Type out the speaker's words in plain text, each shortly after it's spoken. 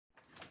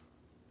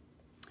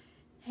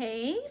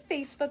Hey,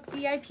 Facebook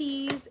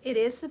VIPs. It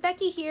is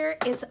Becky here.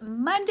 It's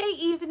Monday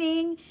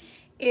evening.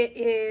 It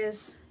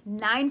is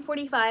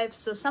 9:45,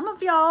 so some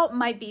of y'all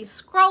might be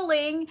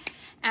scrolling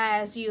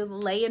as you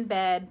lay in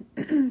bed.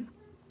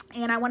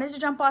 And I wanted to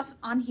jump off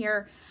on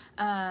here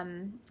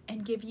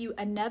and give you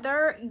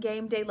another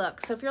game day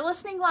look. So if you're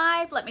listening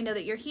live, let me know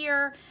that you're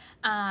here.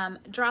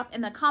 Drop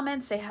in the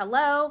comments, say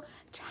hello,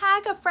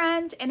 tag a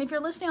friend, and if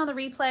you're listening on the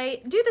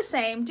replay, do the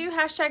same. Do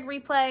hashtag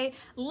replay.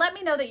 Let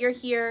me know that you're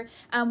here.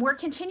 We're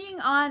continuing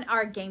on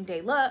our game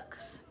day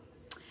looks,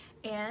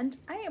 and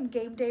I am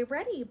game day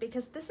ready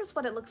because this is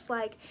what it looks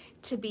like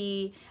to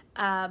be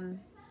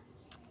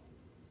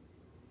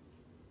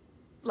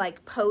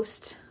like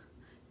post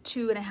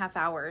 2.5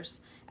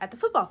 hours at the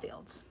football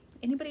fields.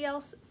 Anybody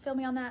else feel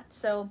me on that?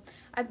 So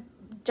I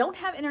don't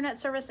have internet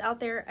service out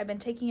there. I've been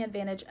taking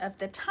advantage of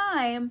the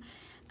time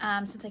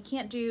since I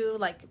can't do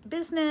like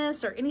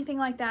business or anything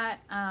like that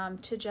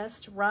to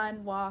just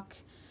run, walk,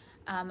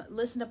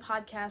 listen to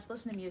podcasts,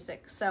 listen to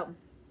music. So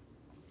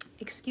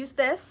excuse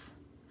this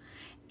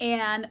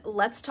and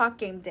let's talk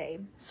game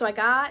day. So I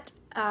got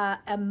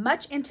a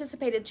much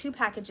anticipated 2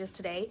 packages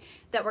today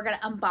that we're going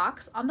to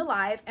unbox on the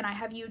live, and I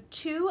have you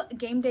 2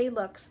 game day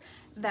looks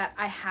that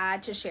I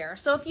had to share.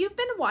 So if you've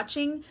been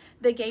watching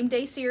the game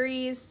day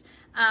series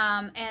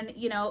and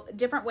you know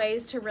different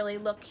ways to really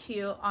look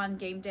cute on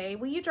game day,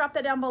 will you drop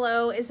that down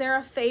below? Is there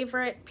a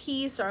favorite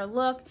piece or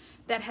look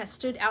that has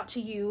stood out to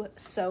you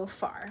so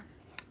far?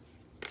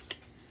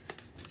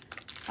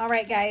 All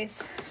right,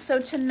 guys, so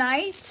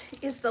tonight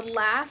is the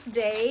last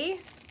day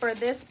for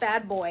this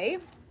bad boy,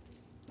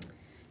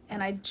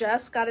 and I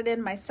just got it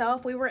in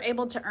myself. We were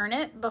able to earn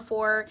it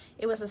before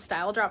it was a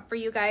style drop for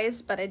you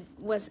guys, but it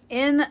was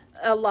in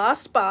a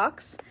lost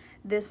box.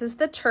 This is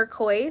the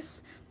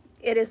turquoise.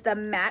 It is the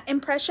matte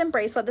impression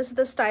bracelet. This is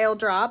the style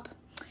drop.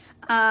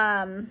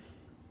 I'm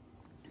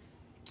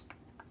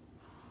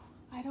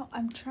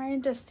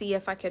trying to see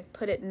if I could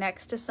put it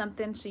next to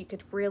something so you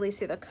could really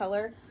see the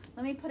color.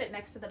 Let me put it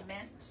next to the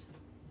mint.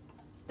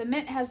 The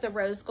mint has the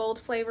rose gold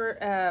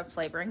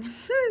flavoring.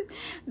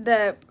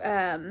 The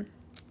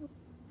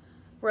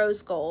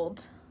rose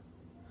gold.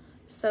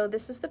 So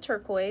this is the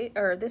turquoise,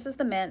 or this is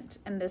the mint,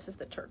 and this is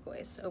the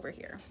turquoise over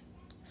here.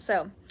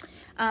 So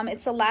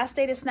it's the last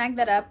day to snag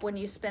that up. When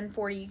you spend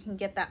 40, you can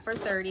get that for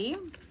 30.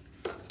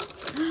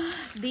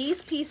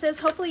 These pieces,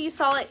 hopefully you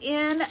saw it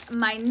in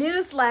my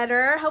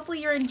newsletter.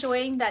 Hopefully you're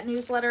enjoying that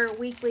newsletter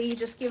weekly,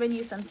 just giving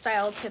you some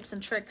style tips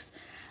and tricks,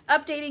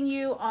 updating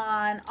you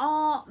on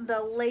all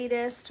the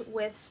latest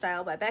with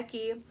Style by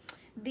Becky.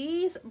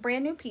 These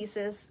brand new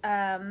pieces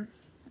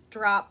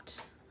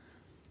dropped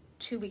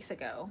 2 weeks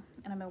ago,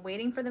 and I've been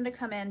waiting for them to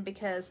come in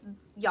because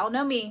y'all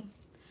know me.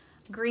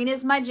 Green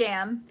is my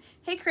jam.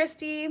 Hey,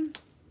 Christy.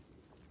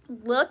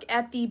 Look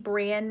at the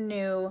brand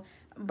new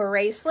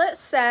bracelet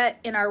set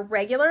in our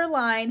regular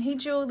line. Hey,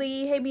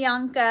 Julie. Hey,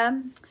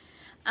 Bianca.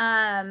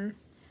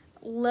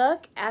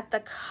 Look at the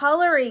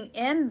coloring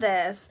in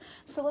this.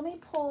 So let me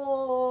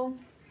pull.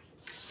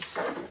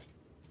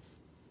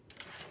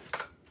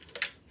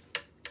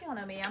 Y'all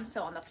know me. I'm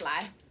so on the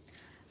fly.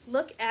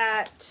 Look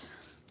at,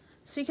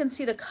 so you can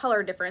see the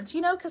color difference.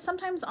 You know, because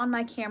sometimes on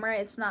my camera,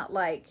 it's not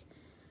like,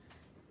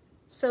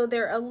 so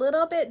they're a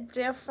little bit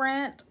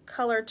different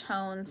color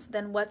tones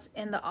than what's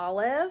in the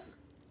olive,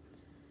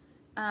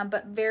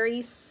 but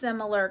very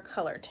similar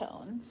color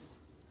tones.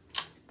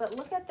 But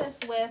look at this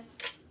with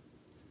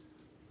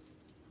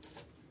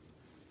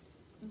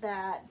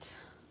that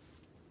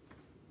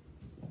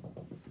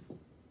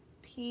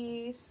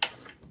piece.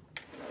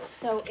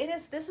 So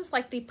this is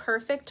like the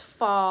perfect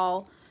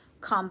fall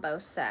combo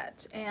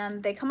set,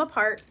 and they come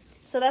apart.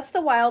 So that's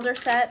the Wilder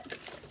set,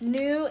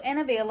 new and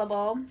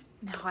available.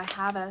 Now I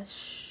have a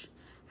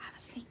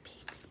sneak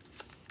peek.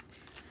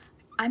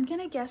 I'm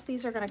gonna guess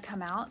these are gonna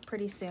come out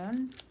pretty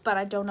soon, but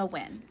I don't know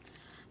when.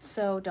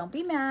 So don't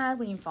be mad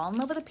when you fall in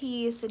love with a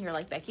piece and you're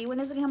like, Becky,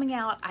 when is it coming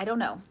out? I don't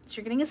know. So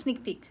you're getting a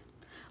sneak peek.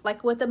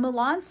 Like with the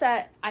Mulan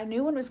set, I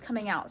knew when it was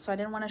coming out, so I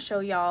didn't want to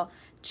show y'all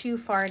too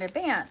far in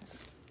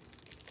advance.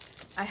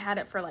 I had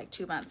it for like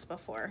 2 months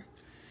before.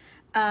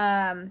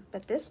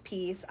 But this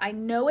piece, I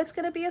know it's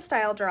going to be a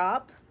style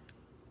drop.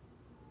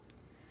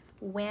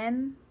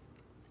 When?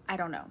 I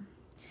don't know.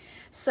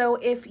 So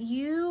if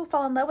you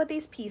fall in love with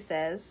these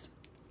pieces,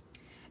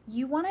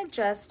 you want to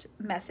just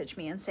message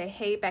me and say,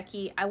 hey,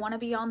 Becky, I want to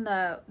be on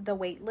the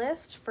wait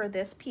list for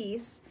this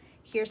piece.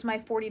 Here's my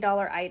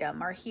 $40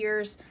 item, or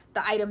here's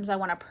the items I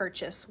want to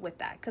purchase with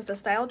that. Because the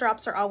style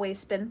drops are always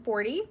spend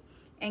 40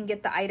 and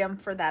get the item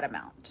for that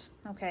amount.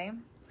 Okay.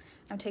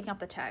 I'm taking off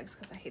the tags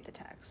because I hate the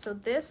tags. So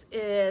this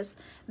is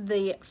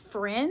the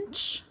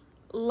French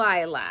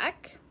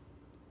lilac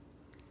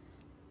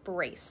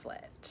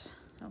bracelet.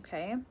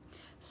 Okay.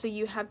 So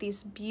you have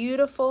these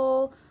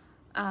beautiful,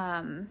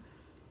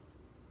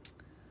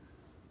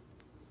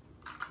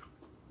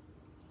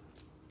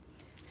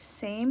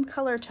 same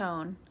color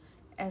tone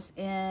as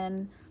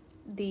in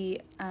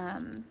the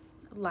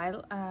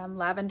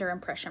lavender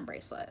impression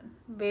bracelet.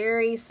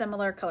 Very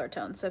similar color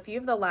tone. So if you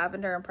have the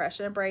lavender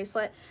impression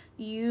bracelet,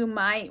 you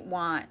might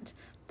want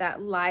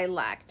that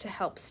lilac to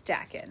help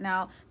stack it.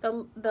 Now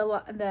the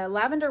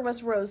lavender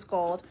was rose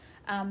gold.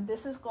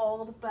 This is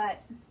gold,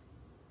 but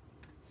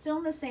still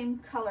in the same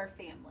color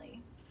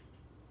family.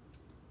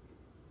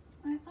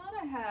 I thought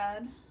I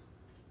had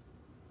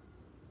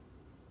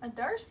a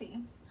Darcy.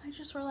 I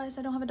just realized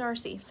I don't have a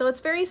Darcy. So it's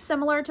very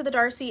similar to the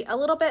Darcy, a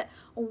little bit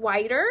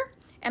whiter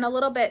and a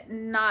little bit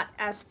not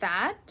as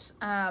fat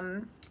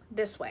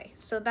this way.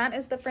 So that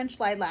is the French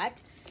Lilac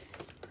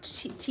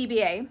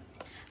TBA.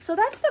 So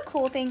that's the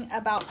cool thing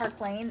about Park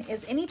Lane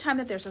is anytime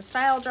that there's a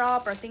style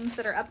drop or things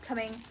that are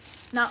upcoming,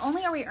 not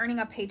only are we earning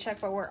a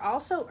paycheck, but we're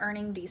also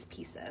earning these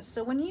pieces.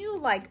 So when you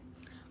like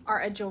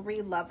are a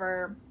jewelry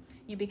lover,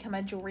 you become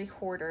a jewelry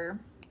hoarder.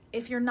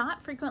 If you're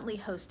not frequently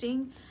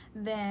hosting,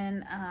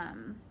 then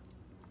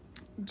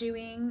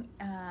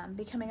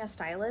becoming a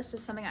stylist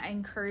is something I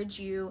encourage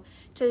you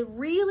to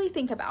really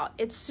think about.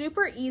 It's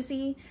super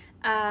easy,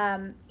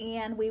 and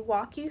we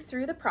walk you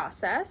through the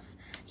process.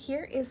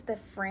 Here is the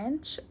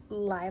French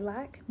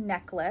Lilac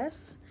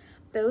necklace.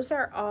 Those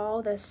are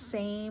all the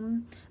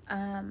same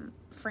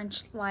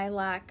French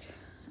Lilac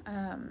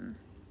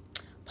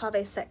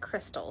pave set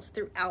crystals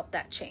throughout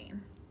that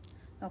chain.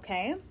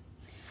 Okay.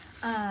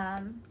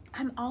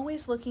 I'm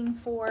always looking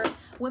for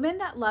women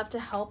that love to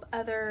help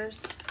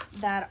others,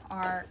 that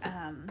are,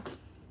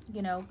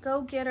 you know,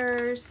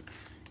 go-getters,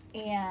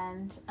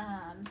 and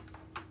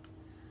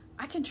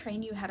I can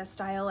train you how to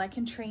style. I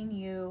can train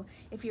you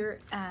if you're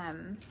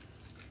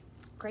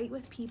great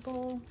with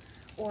people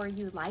or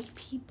you like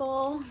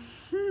people.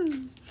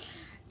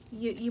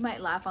 You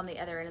might laugh on the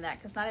other end of that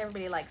because not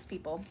everybody likes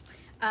people.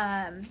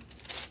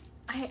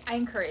 I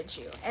encourage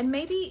you. And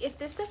maybe if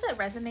this doesn't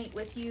resonate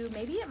with you,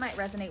 maybe it might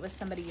resonate with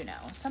somebody you know.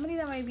 Somebody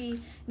that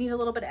maybe need a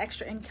little bit of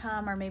extra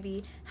income or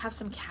maybe have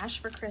some cash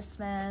for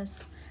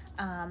Christmas.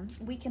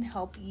 We can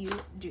help you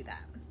do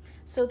that.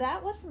 So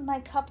that was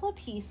my couple of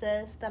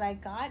pieces that I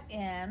got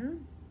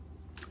in.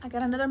 I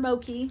got another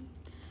Mochi.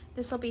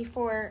 This will be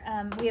for,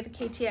 we have a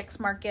KTX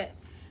market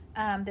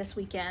this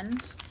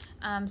weekend.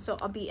 So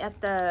I'll be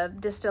at the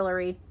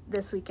distillery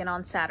this weekend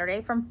on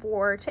Saturday from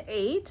 4 to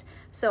 8.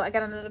 So I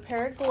got another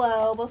pair of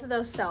Glow. Both of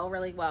those sell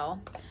really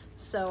well.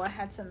 So I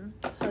had some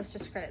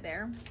hostess credit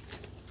there.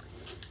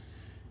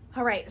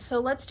 All right, so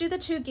let's do the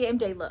 2 game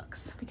day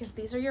looks because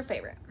these are your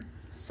favorite.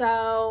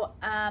 So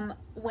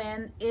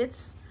when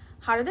it's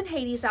hotter than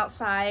Hades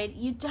outside,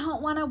 you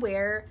don't want to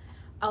wear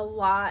a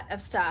lot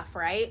of stuff,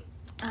 right?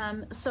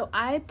 So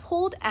I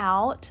pulled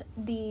out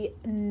the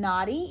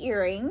Naughty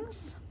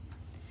earrings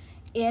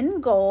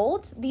in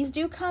gold. These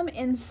do come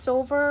in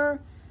silver,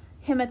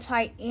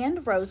 hematite,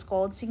 and rose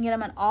gold, so you can get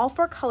them in all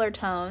 4 color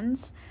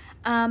tones.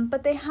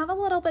 But they have a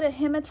little bit of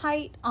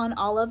hematite on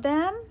all of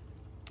them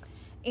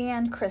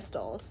and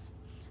crystals.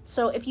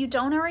 So if you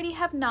don't already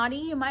have Naughty,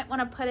 you might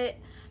want to put it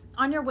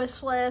on your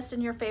wish list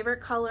in your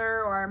favorite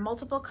color or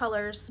multiple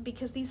colors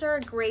because these are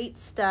a great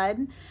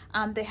stud.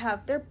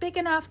 They're big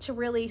enough to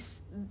really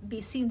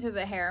be seen through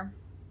the hair.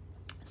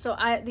 So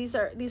these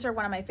are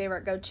one of my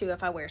favorite go-to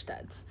if I wear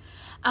studs.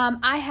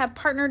 I have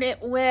partnered it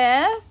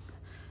with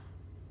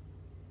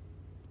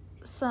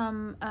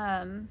some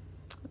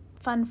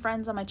fun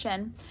friends on my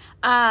chin.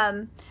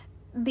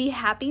 The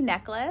Happy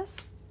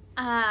necklace.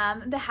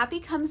 The Happy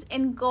comes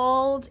in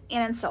gold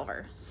and in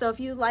silver. So if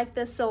you like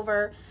the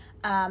silver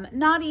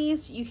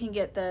Naughties, you can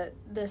get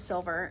the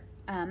silver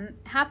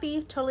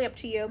Happy, totally up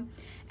to you.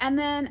 And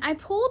then I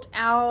pulled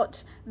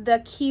out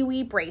the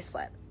Kiwi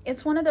bracelet.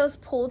 It's one of those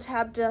pull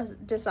tab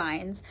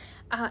designs.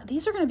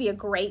 These are going to be a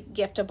great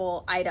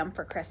giftable item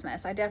for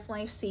Christmas. I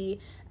definitely see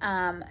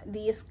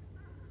these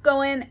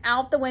going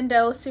out the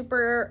window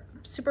super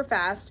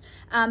fast.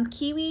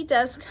 Kiwi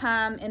does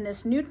come in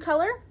this nude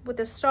color with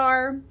a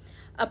star,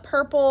 a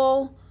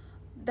purple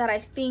that I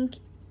think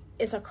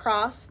is a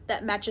cross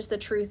that matches the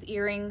Truth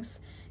earrings,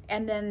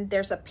 and then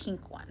there's a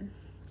pink one.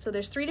 So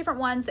there's 3 different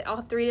ones. They all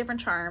have 3 different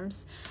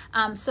charms.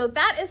 So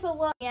that is the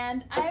look.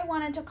 And I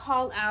wanted to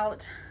call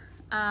out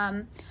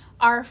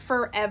our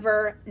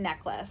Forever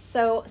necklace.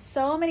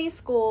 So many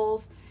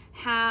schools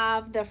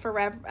have the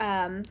Forever,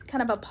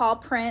 kind of a paw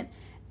print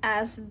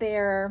as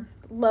their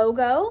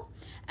logo.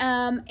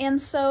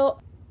 And so,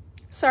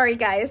 sorry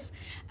guys,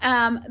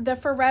 the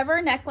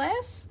Forever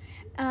necklace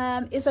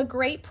is a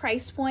great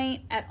price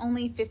point at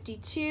only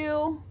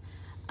 $52,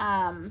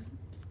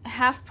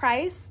 half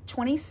price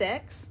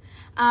 $26.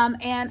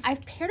 And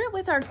I've paired it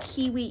with our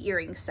Kiwi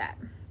earring set.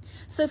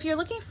 So if you're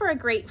looking for a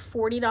great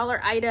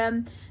 $40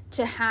 item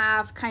to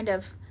have kind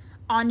of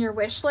on your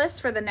wish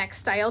list for the next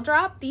style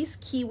drop, these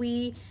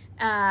Kiwi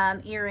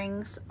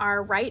earrings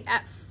are right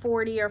at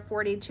 40 or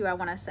 42, I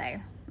want to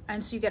say.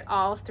 And so you get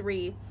all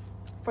 3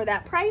 for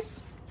that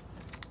price.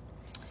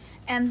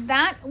 And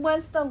that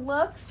was the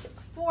looks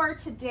for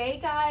today,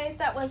 guys.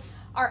 That was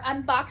our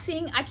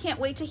unboxing. I can't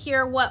wait to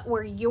hear what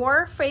were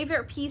your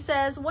favorite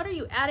pieces. What are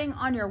you adding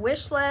on your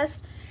wish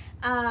list?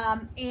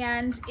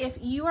 And if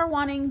you are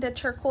wanting the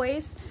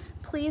turquoise,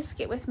 please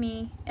get with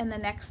me in the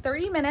next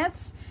 30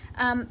 minutes.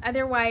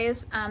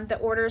 Otherwise, the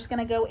order is going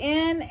to go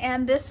in,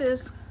 and this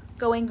is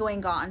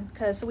gone,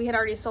 because we had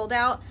already sold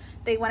out.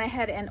 They went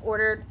ahead and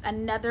ordered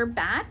another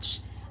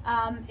batch.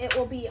 It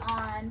will be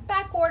on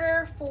back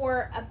order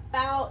for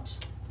about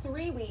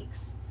 3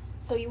 weeks.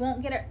 So you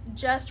won't get it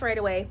just right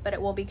away, but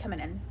it will be coming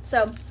in.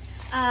 So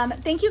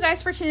thank you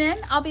guys for tuning in.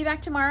 I'll be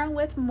back tomorrow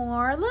with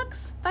more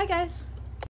looks. Bye, guys.